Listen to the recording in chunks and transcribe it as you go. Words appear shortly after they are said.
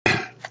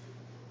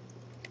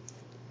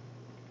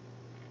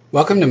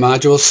Welcome to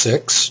Module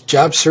 6,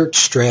 Job Search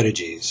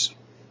Strategies.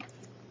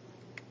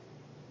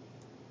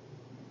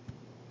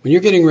 When you're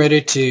getting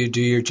ready to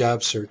do your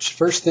job search,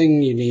 first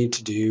thing you need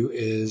to do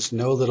is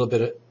know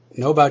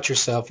about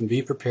yourself and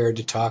be prepared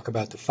to talk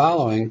about the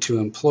following to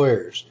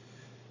employers.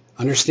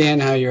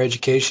 Understand how your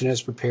education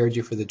has prepared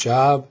you for the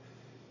job,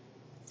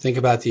 think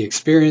about the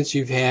experience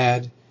you've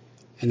had,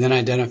 and then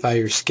identify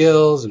your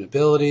skills and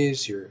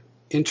abilities, your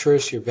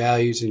interests, your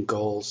values, and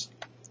goals,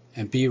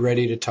 and be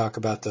ready to talk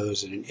about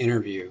those in an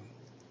interview.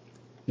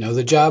 Know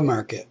the job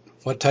market.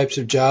 What types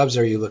of jobs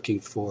are you looking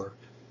for?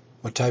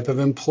 What type of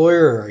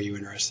employer are you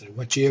interested in?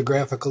 What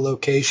geographical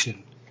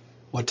location?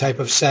 What type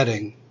of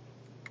setting?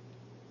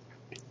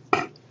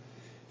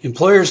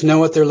 Employers know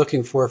what they're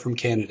looking for from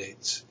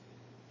candidates.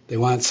 They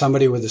want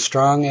somebody with a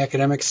strong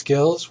academic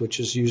skills, which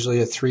is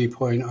usually a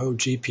 3.0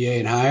 GPA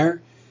and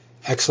higher,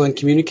 excellent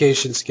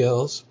communication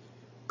skills,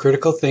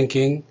 critical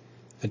thinking,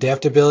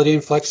 adaptability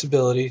and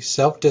flexibility,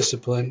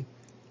 self-discipline,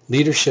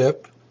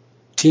 leadership,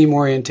 team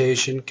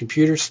orientation,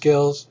 computer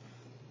skills,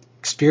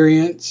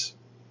 experience,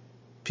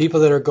 people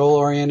that are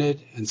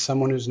goal-oriented, and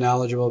someone who's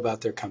knowledgeable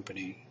about their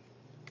company.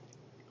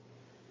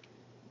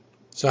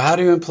 So how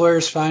do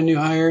employers find new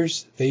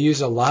hires? They use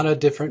a lot of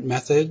different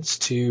methods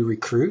to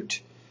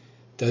recruit.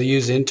 They'll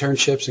use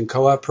internships and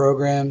co-op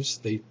programs.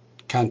 They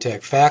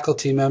contact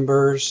faculty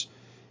members,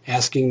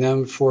 asking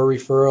them for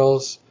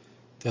referrals.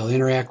 They'll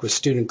interact with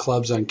student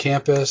clubs on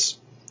campus.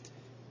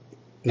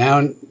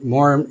 Now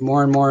more and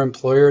more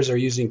employers are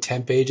using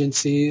temp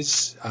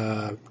agencies,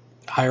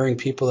 hiring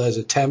people as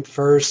a temp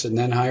first and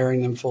then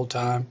hiring them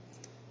full-time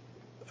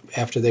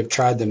after they've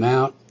tried them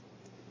out.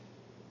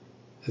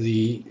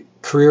 The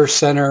Career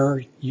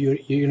Center, you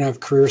can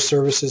have career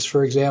services,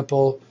 for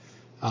example.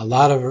 A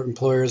lot of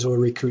employers will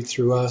recruit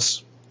through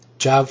us.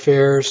 Job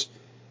fairs,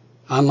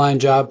 online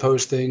job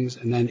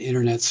postings, and then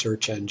internet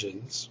search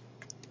engines.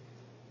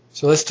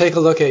 So let's take a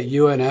look at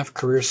UNF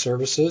Career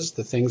Services,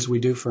 the things we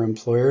do for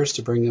employers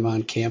to bring them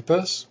on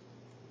campus.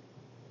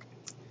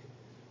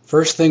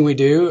 First thing we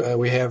do,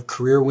 we have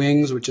Career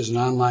Wings, which is an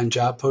online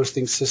job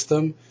posting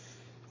system.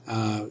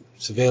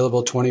 It's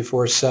available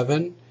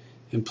 24/7.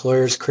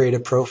 Employers create a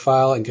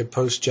profile and can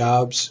post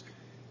jobs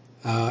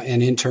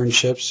and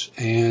internships,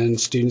 and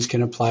students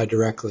can apply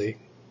directly.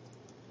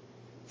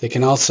 They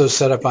can also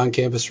set up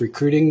on-campus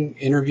recruiting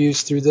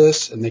interviews through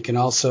this, and they can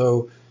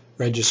also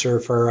register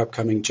for our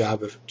upcoming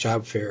job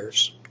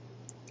fairs.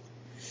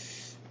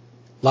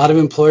 A lot of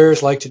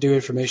employers like to do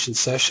information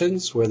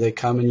sessions where they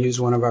come and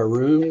use one of our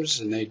rooms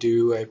and they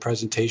do a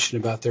presentation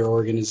about their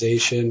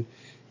organization,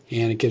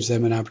 and it gives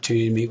them an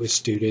opportunity to meet with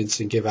students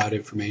and give out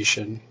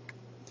information.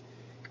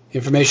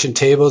 Information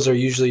tables are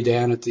usually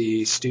down at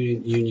the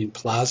Student Union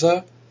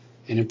Plaza,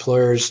 and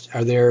employers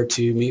are there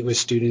to meet with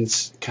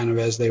students kind of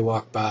as they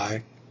walk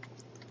by.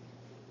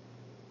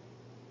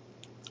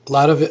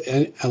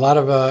 A lot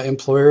of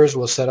employers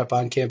will set up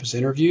on-campus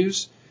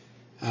interviews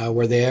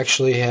where they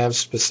actually have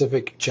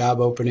specific job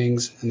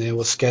openings, and they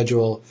will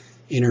schedule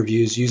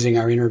interviews using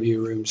our interview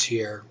rooms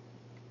here.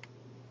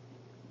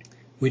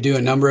 We do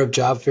a number of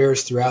job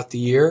fairs throughout the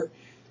year.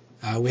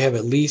 We have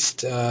at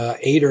least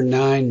 8 or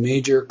 9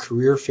 major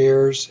career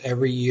fairs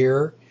every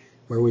year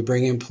where we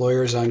bring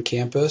employers on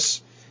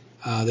campus.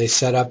 They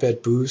set up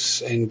at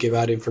booths and give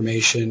out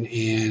information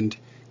and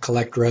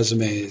collect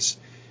resumes.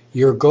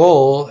 Your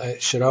goal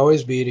should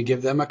always be to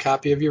give them a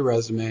copy of your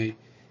resume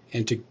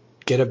and to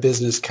get a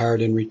business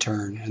card in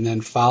return. And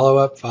then follow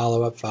up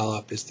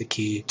is the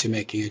key to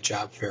making a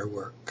job fair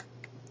work.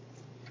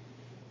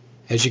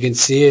 As you can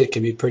see, it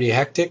can be pretty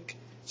hectic,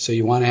 so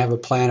you want to have a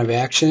plan of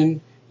action.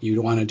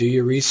 You want to do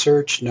your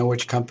research, know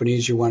which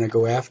companies you want to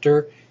go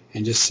after,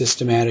 and just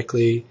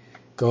systematically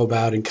go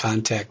about and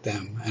contact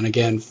them. And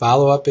again,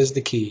 follow-up is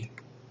the key.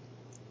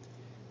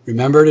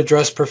 Remember to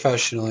dress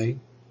professionally.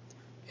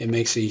 It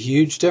makes a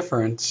huge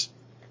difference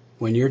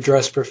when you're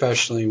dressed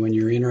professionally, when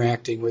you're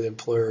interacting with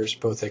employers,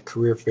 both at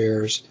career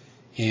fairs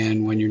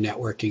and when you're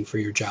networking for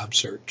your job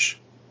search.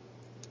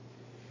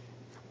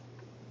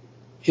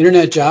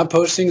 Internet job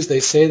postings, they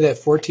say that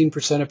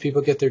 14% of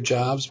people get their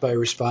jobs by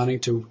responding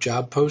to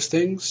job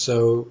postings,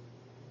 so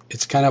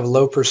it's kind of a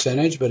low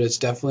percentage, but it's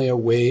definitely a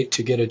way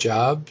to get a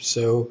job.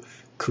 So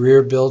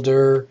Career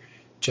Builder,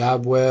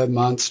 JobWeb,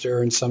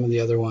 Monster, and some of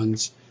the other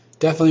ones,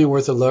 definitely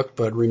worth a look,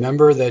 but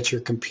remember that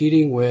you're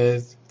competing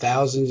with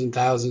thousands and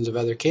thousands of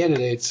other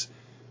candidates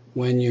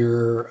when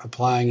you're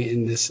applying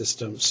in this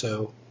system.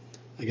 So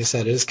like I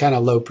said, it is kind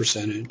of low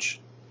percentage.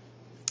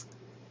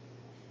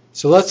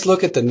 So let's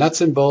look at the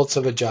nuts and bolts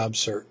of a job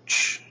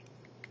search.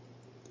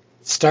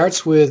 It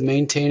starts with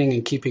maintaining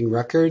and keeping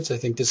records. I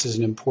think this is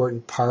an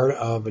important part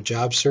of a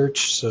job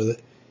search so that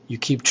you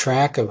keep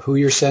track of who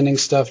you're sending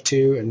stuff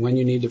to and when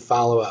you need to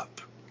follow up.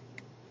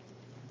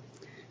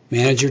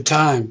 Manage your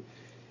time.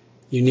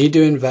 You need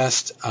to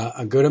invest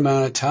a good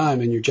amount of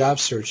time in your job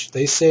search.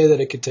 They say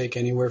that it could take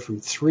anywhere from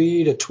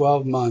 3 to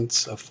 12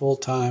 months of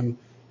full-time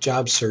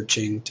job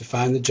searching to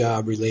find the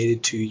job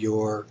related to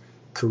your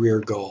career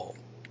goal.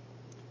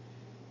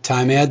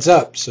 Time adds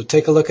up, so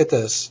take a look at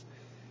this.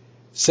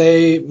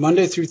 Say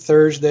Monday through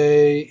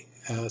Thursday,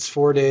 it's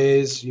 4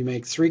 days, you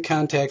make 3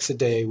 contacts a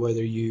day,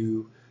 whether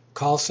you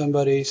call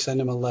somebody, send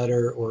them a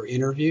letter, or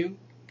interview.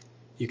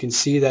 You can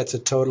see that's a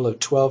total of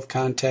 12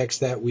 contacts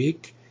that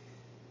week.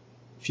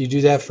 If you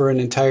do that for an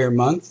entire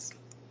month,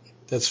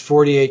 that's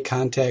 48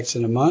 contacts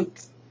in a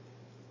month.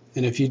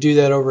 And if you do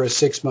that over a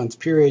 6-month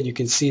period, you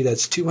can see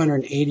that's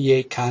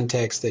 288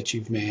 contacts that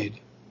you've made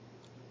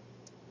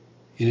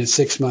in a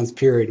 6-month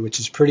period, which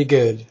is pretty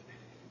good.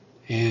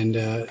 And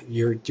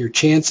your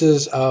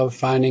chances of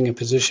finding a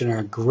position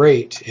are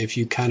great if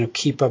you kind of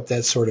keep up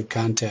that sort of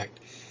contact.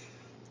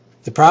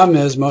 The problem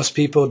is most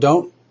people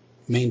don't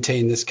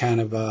maintain this kind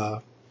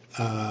of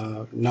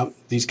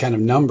these kind of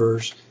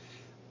numbers.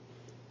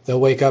 They'll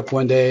wake up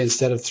one day,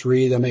 instead of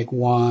 3, they'll make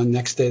 1.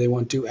 Next day they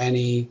won't do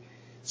any.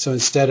 So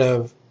instead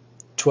of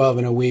 12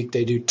 in a week,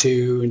 they do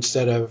 2.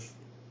 Instead of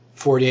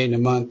 48 in a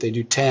month, they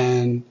do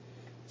 10.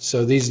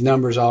 So these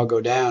numbers all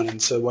go down,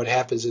 and so what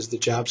happens is the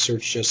job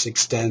search just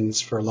extends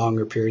for a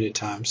longer period of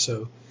time.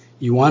 So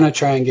you want to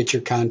try and get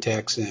your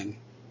contacts in.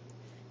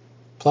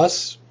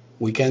 Plus,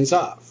 weekends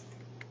off.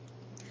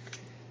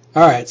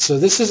 All right, so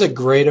this is a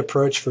great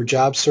approach for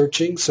job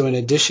searching. So in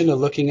addition to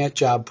looking at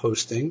job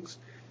postings,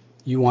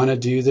 you want to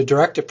do the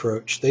direct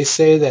approach. They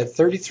say that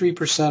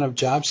 33% of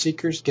job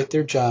seekers get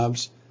their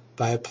jobs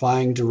by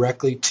applying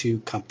directly to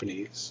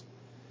companies.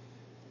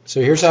 So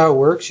here's how it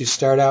works. You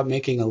start out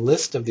making a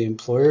list of the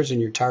employers in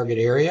your target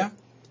area,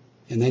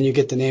 and then you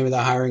get the name of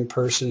the hiring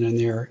person and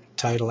their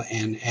title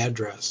and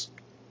address.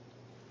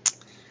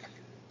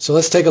 So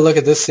let's take a look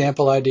at this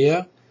sample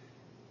idea.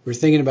 We're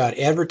thinking about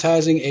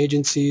advertising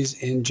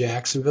agencies in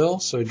Jacksonville.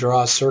 So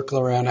draw a circle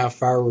around how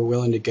far we're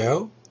willing to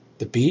go.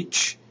 The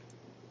beach,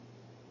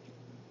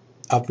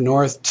 up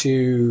north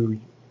to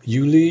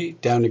Yulee,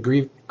 down to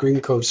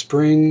Green Cove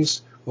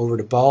Springs, over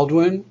to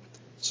Baldwin.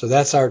 So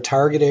that's our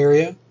target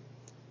area.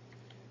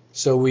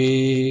 So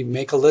we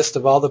make a list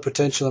of all the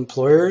potential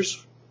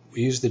employers.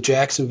 We use the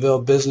Jacksonville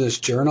Business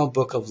Journal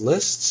Book of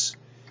Lists.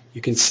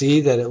 You can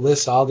see that it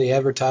lists all the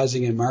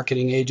advertising and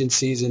marketing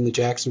agencies in the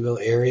Jacksonville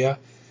area.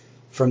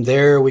 From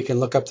there, we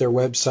can look up their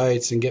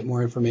websites and get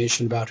more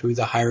information about who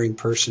the hiring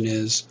person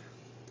is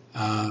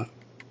that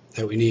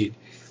we need.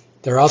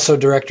 There are also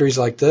directories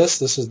like this.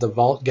 This is the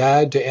Vault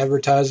Guide to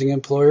Advertising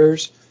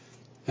Employers.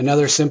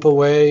 Another simple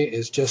way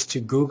is just to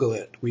Google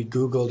it. We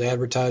Googled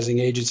advertising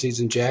agencies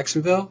in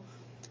Jacksonville.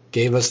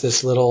 Gave us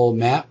this little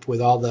map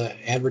with all the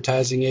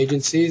advertising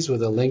agencies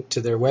with a link to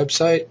their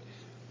website.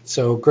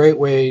 So a great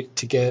way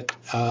to get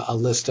a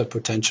list of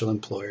potential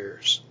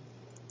employers.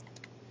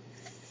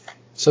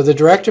 So the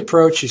direct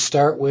approach, you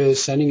start with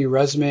sending your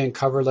resume and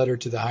cover letter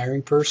to the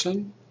hiring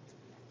person.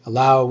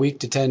 Allow a week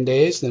to 10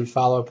 days, then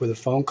follow up with a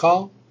phone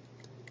call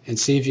and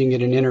see if you can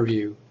get an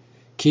interview.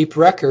 Keep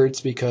records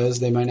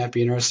because they might not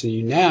be interested in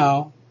you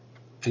now,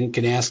 and you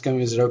can ask them,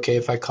 is it okay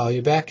if I call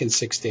you back in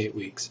 6 to 8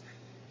 weeks?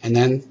 And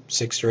then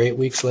 6 or 8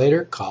 weeks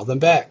later, call them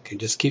back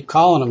and just keep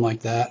calling them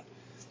like that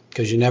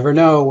because you never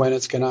know when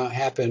it's going to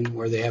happen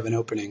where they have an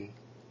opening.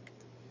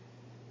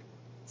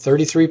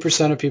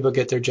 33% of people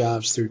get their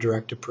jobs through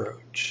direct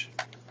approach.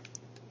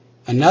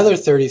 Another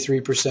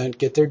 33%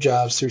 get their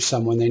jobs through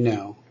someone they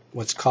know,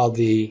 what's called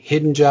the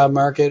hidden job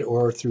market,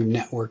 or through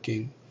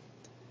networking.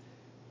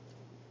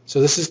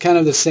 So this is kind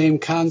of the same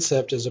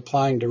concept as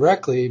applying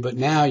directly, but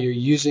now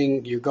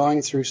you're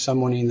going through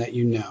someone that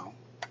you know.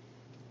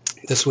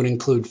 This would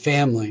include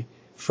family,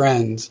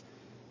 friends,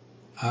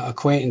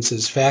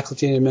 acquaintances,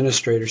 faculty and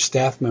administrators,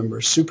 staff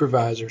members,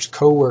 supervisors,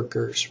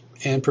 co-workers,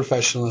 and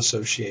professional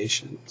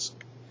associations.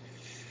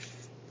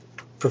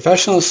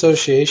 Professional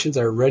associations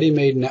are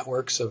ready-made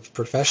networks of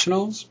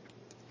professionals.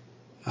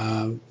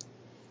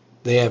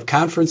 They have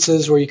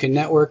conferences where you can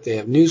network. They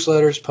have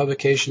newsletters,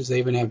 publications. They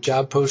even have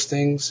job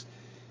postings.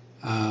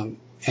 And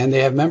they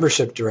have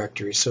membership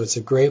directories. So it's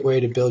a great way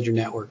to build your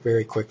network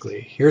very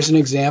quickly. Here's an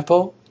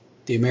example.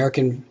 The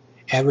American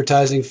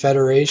Advertising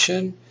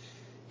Federation.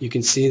 You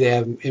can see they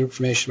have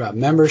information about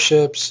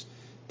memberships.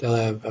 They'll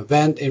have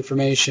event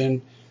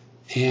information.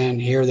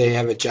 And here they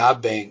have a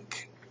job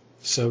bank.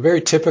 So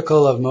very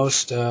typical of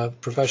most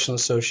professional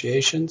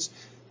associations.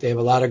 They have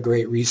a lot of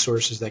great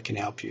resources that can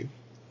help you.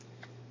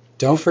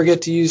 Don't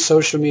forget to use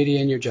social media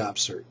in your job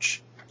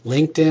search.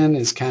 LinkedIn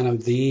is kind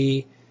of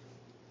the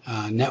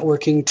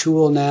networking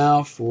tool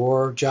now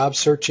for job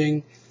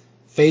searching.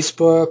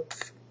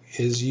 Facebook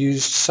is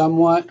used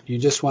somewhat. You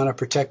just want to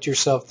protect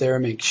yourself there,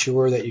 make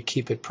sure that you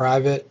keep it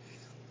private,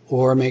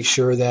 or make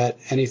sure that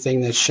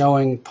anything that's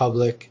showing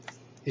public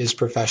is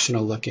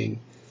professional looking.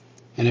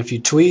 And if you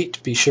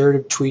tweet, be sure to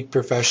tweet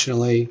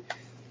professionally.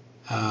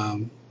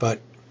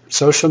 But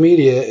social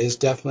media is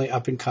definitely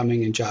up and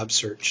coming in job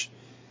search.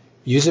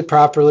 Use it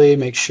properly.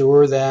 Make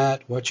sure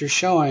that what you're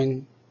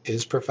showing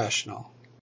is professional.